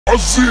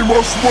Azim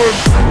Ousman.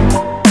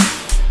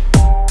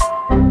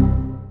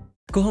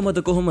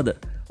 කොහොමද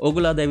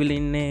ඔගොල්ලෝ දැවිලා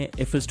ඉන්නේ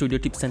FL Studio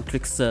Tips and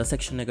Tricks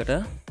section එකට.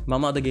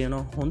 මම අද ගේන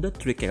හොඳ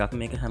trick එකක්.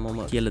 මේක හැමෝම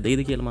කියලා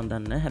දෙයිද කියලා මම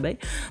දන්නේ නැහැ. හැබැයි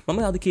මම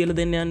අද කියලා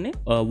දෙන්න යන්නේ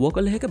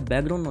vocal එකක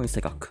background noise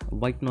එකක්,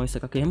 white noise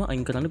එකක් එහෙම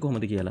අයින් කරන්න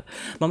කොහොමද කියලා.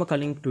 මම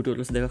කලින්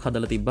tutorials දෙකක්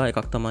හදලා තිබ්බා.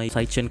 එකක් තමයි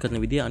side chain කරන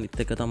විදිය, අනිත්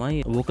එක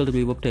තමයි vocal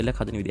reverb tail එක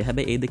හදන විදිය.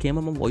 හැබැයි ඒ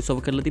දෙකේම මම voice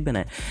over කරලා තිබ්බේ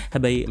නැහැ.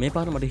 හැබැයි මේ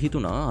පාර මට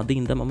හිතුණා අද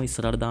ඉඳන් මම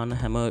ඉස්සරහට දාන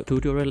හැම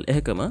tutorial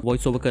එකකම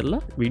voice over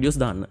කරලා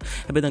videos දාන්න.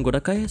 හැබැයි දැන්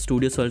ගොඩක් අය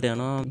studios වලට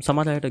යනවා.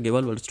 සමහර අයට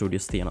ගෙවල් වල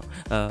studios තියෙනවා.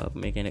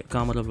 මේ කියන්නේ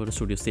කාමර වල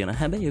studios තියෙනවා.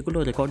 හැබැයි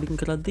ඒගොල්ලෝ recording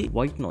කරද්දී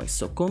white noise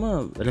ඔක්කොම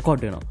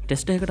record වෙනවා.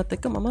 test එකකටත්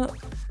එක්ක මම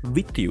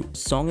with you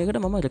song එකට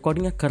මම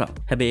recording එක කරා.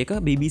 හැබැයි ඒක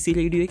BBC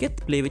radio එකෙත්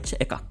play වෙච්ච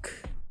එකක්.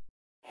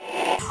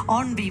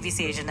 On BBC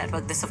Asia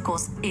Network, this of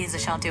course is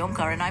Ashanti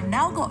Omkar, and I've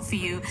now got for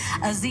you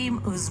Azim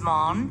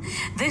Ousman.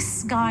 This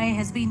guy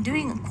has been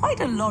doing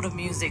quite a lot of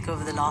music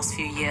over the last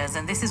few years,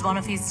 and this is one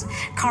of his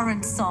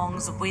current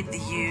songs, With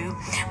You,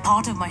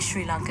 part of my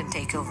Sri Lankan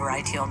takeover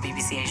right here on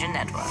BBC Asia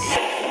Network.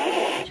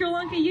 Sri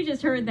Lanka, you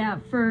just heard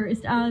that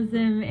first,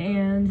 Azim,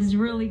 and his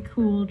really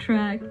cool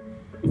track,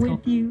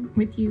 With You.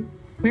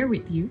 We're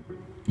with you.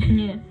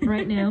 Yeah,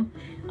 right now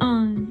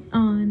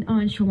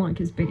on Sri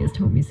Lanka's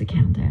biggest home music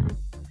countdown.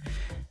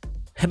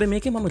 හැබැයි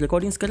මේකේ මම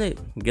recordings කරේ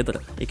ගෙදර.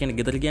 ඒ කියන්නේ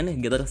ගෙදර කියන්නේ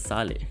ගෙදර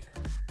සාලේ.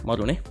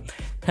 මරුනේ.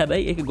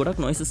 හැබැයි ඒක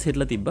ගොඩක් noises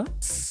හිටලා තිබ්බා.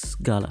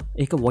 ගාලා.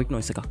 ඒක white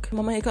noise එකක්.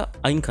 මම ඒක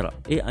අයින් කරා.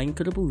 ඒ අයින්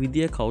කරපු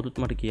විදිය කවුරුත්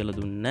මට කියලා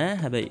දුන්නේ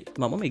නැහැ. හැබැයි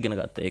මම ඉගෙන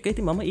ගත්තා. ඒක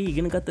ඉතින් මම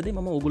ඉගෙන ගත්ත දේ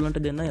මම ඕගොල්ලන්ට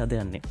දෙන්නයි අද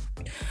යන්නේ.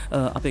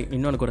 අපේ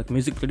ඉන්නවනේ ගොඩක්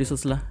music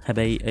producersලා.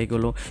 හැබැයි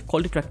ඒගොල්ලෝ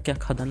quality track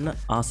එකක් හදන්න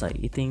ආසයි.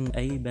 ඉතින්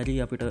ඇයි බැරි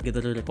අපිට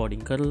ගෙදර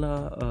recording කරලා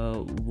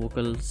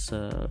vocals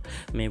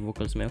මේව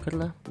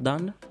කරලා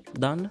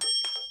දාන්න.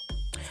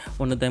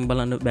 ඔන්න දැන්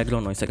බලන්න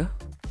background noise එක.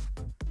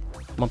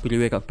 මම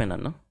පිළිවෙල එකක්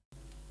පෙන්නන්න.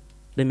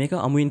 දැන් මේක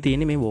අමුයින්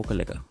තියෙන්නේ මේ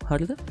vocal එක.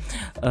 හරිද?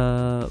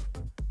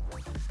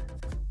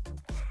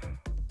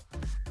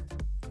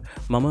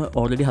 මම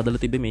already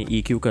හදලා තිබ්බේ මේ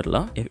EQ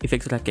කරලා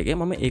effects track එකේ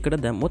මම ඒකට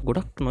දැම්මොත්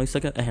ගොඩක් noise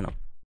එක ඇහෙනවා.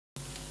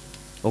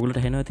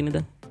 ඔයගොල්ලන්ට ඇහෙනවා ඇතිනේ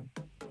දැන්.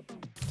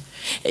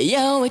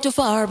 Yo, way too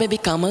far, baby,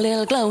 come a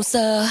little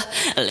closer.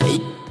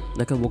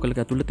 දැන් vocal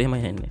එක ඇතුළේ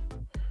එහෙමයි ඇහෙන්නේ.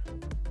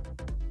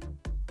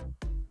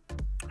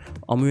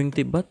 අමුවෙන්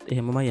තිබ්බත්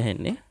එහෙමමයි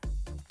ඇහෙන්නේ.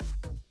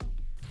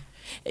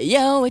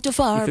 Yo, way too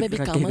far, baby,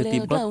 come a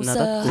little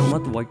closer.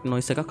 කොහොමත් white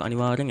noise එකක්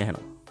අනිවාර්යෙන්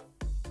ඇහෙනවා.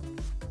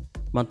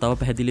 මම තව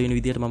පැහැදිලි වෙන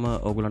විදියට මම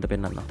ඕගොල්ලන්ට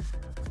පෙන්නන්නම්.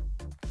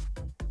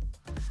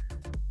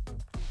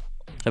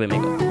 හැබැයි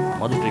මේක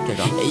මොඩල් ට්‍රික්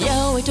එකක්. Yo,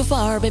 way too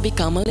far, baby,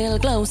 come a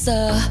little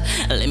closer.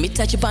 Let me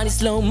touch your body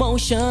slow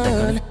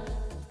motion.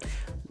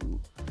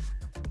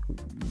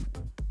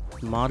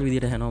 මාරු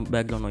විදියට ඇහෙනවා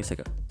background noise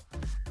එක.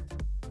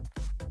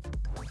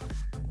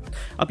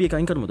 අපි එක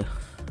අයින් කරමුද?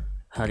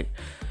 හරි.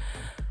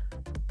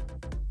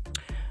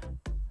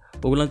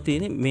 ඔයගොල්ලන්ට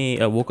තියෙන්නේ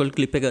මේ vocal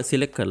clip එක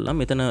select කරලා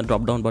මෙතන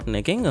drop down button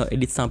එකෙන්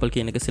edit sample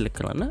කියන එක select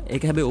කරන්න.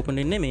 ඒක හැබැයි open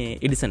වෙන්නේ මේ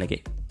edition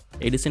එකේ.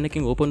 edition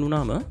එකෙන් open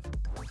වුණාම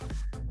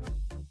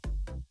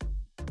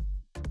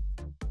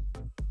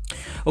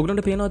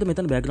ඔයගොල්ලන්ට පේනවාද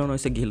මෙතන background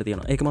noise එක ගිහිල්ලා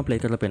තියෙනවා. ඒක මම play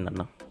කරලා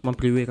පෙන්නන්නම්. මම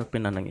preview එකක්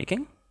පෙන්නන්නම්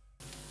එකෙන්.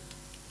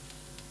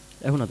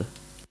 ඇහුණාද?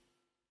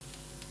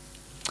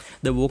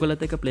 දැන් vocal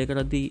එකත් එක්ක play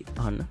කරද්දී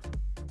අහන්න.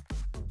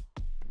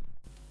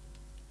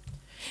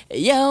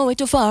 Yo, way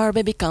too far,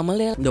 baby, come a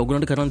little. දැන්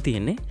ඔයගොල්ලන්ට කරන්න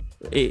තියෙන්නේ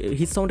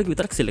his sound එක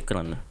විතරක් select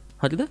කරන්න.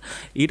 හරිද?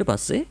 ඊට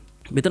පස්සේ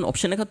මෙතන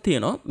option එකක්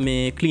තියෙනවා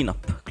මේ clean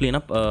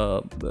up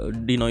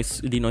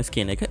denoise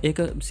කියන එක. ඒක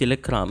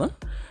select කරාම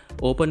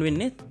open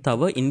වෙන්නේ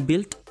තව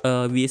inbuilt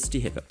VST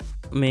එක.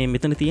 මේ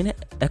මෙතන තියෙන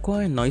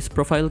acquire noise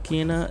profile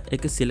කියන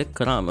එක select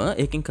කරාම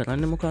ඒකෙන්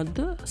කරන්නේ මොකද්ද?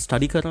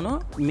 study කරනවා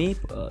මේ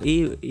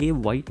ඒ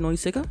white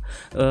noise එක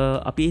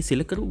අපි ඒ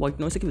select කරපු white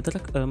noise එක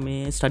විතරක්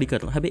මේ study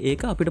කරනවා. හැබැයි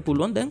ඒක අපිට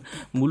පුළුවන් දැන්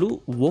මුළු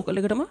vocal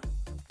එකටම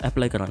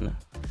apply කරන්න.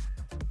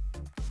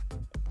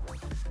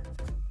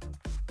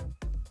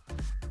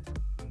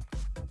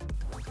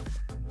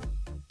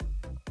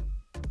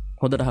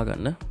 හොඳට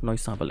අහගන්න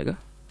noise sample එක.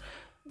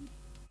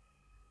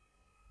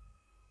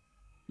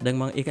 දැන්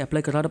මම ඒක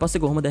ඇප්ලයි කරාට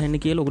පස්සේ කොහොමද ඇහෙන්නේ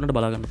කියලා ඔයගොල්ලන්ට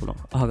බලා ගන්න පුළුවන්.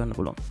 අහගන්න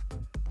පුළුවන්.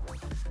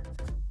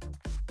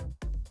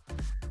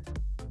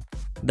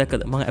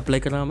 දැක්කද? මම ඇප්ලයි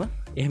කරාම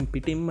එහෙම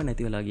පිටින්ම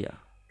නැති වෙලා ගියා.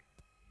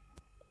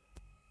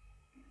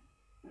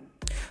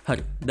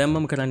 හරි. දැන්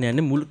මම කරන්න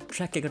යන්නේ මුළු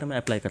ට්‍රැක් එකටම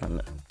ඇප්ලයි කරන්න.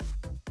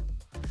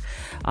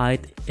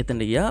 ආයෙත්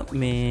එතන ගියා.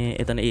 මේ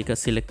එතන ඒක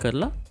සිලෙක්ට්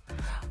කරලා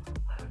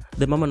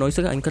දැන් මම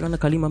noise එක අයින්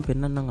කරන්න කලින් මම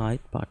පෙන්නන්නම්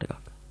ආයෙත් පාට එකක්.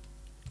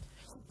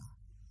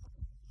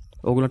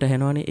 ඔයගොල්ලන්ට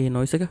ඇහෙනවනේ මේ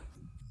noise එක?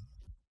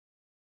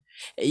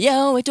 Yo,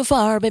 way too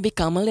far, baby,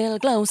 come a little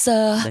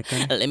closer.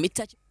 Let me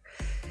touch.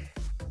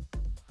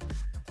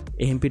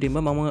 එහෙන් පිටින්ම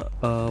මම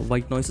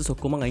white noises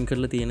ඔක්කොම අයින්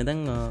කරලා තියෙන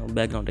දැන්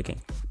background එකෙන්.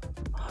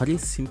 හරි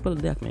simple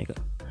දෙයක් මේක.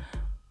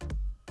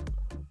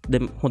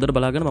 දැන් හොඳට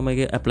බලාගන්න මම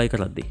ඒක apply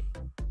කරද්දී.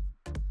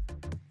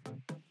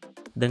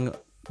 දැන්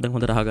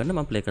හොඳට අහගන්න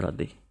මම play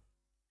කරද්දී.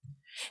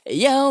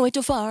 Yo, way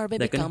too far,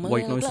 baby, come a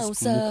little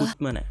closer.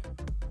 මුකුත්ම නැහැ.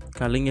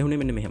 කලින්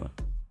ඇහුනේ මෙන්න මෙහෙම.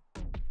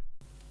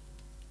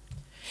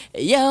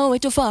 Yo, way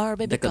too far,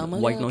 baby, come a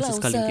white little noises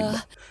කලින් closer.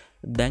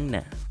 තිබ්බා දැන්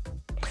නෑ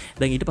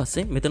දැන් ඊට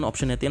පස්සේ මෙතන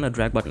ඔප්ෂන් එක තියෙන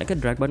ඩ්‍රැග් බටන් එක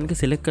ඩ්‍රැග් බටන් එක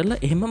සිලෙක්ට් කරලා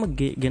එහෙමම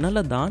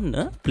ගෙනලා දාන්න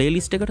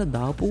ප්ලේලිස්ට් එකට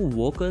දාපු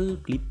වෝකල්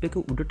ක්ලිප් එක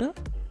උඩට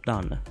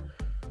දාන්න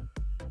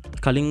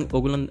කලින්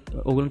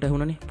ඔගලන්ට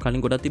ඇහුණනේ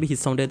කලින් ගොඩක් තිබි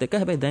හිස් සවුන්ඩ් එක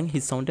හැබැයි දැන්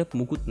හිස් සවුන්ඩ් එක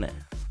මුකුත්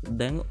නැහැ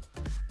දැන්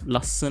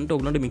ලස්සනට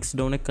ඔගලන්ට මික්ස්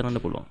ඩවුන් එක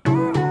කරන්න පුළුවන්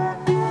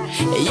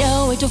Yo,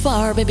 way too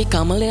far, baby,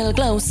 come a little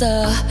closer.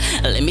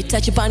 Let me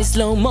touch your body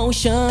slow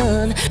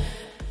motion.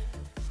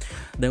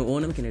 දැන්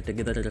ඕනම කෙනෙක්ට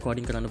ගෙදර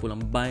රෙකෝඩින් කරන්න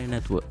පුළුවන් බය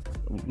නැතුව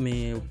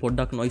මේ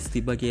පොඩ්ඩක් නොයිස්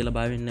තිබ්බ කියලා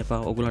බය වෙන්න එපා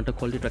ඔයගලන්ට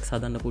ක්වොලිටි ට්‍රැක්ස්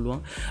හදන්න පුළුවන්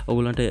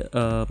ඔයගලන්ට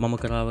මම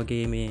කරා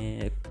වගේ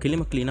මේ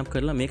කිලිම ක්ලීන් අප්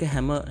කරලා මේක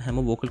හැම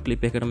වෝකල්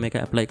ක්ලිප් එකකටම මේක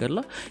ඇප්ලයි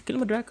කරලා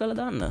කිලිම ඩ්‍රැග් කරලා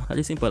දාන්න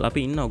හරි සිම්පල්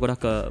අපි ඉන්නවා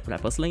ගොඩක්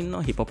රැපර්ස්ලා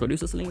ඉන්නවා හිප් හොප්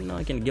ප්‍රොඩියුසර්ස්ලා ඉන්නවා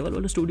ඒ කියන්නේ ගෙවල්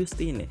වල ස්ටුඩියෝස්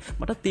තියෙන්නේ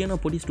මටත් තියෙනවා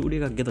පොඩි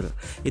ස්ටුඩියෝ එකක් ගෙදර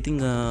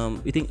ඉතින්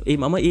ඒ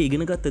මම ඒ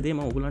ඉගෙන ගත්ත දේ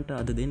මම ඔයගලන්ට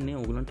අද දෙන්නේ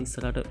ඔයගලන්ට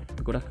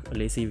ඉස්සරහට ගොඩක්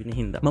ලේසි වෙන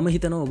හින්දා මම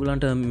හිතනවා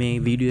ඔයගලන්ට මේ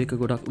වීඩියෝ එක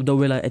ගොඩක් උදව්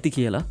වෙලා ඇති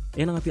කියලා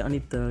එහෙනම් අපි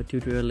අනිත්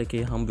ටියුටෝරියල්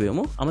එකේ හම්බ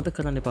වෙමු අමතක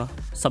කරන්න එපා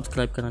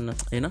subscribe කරන්න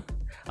එහෙනම්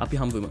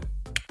අපි හම්බ වෙමු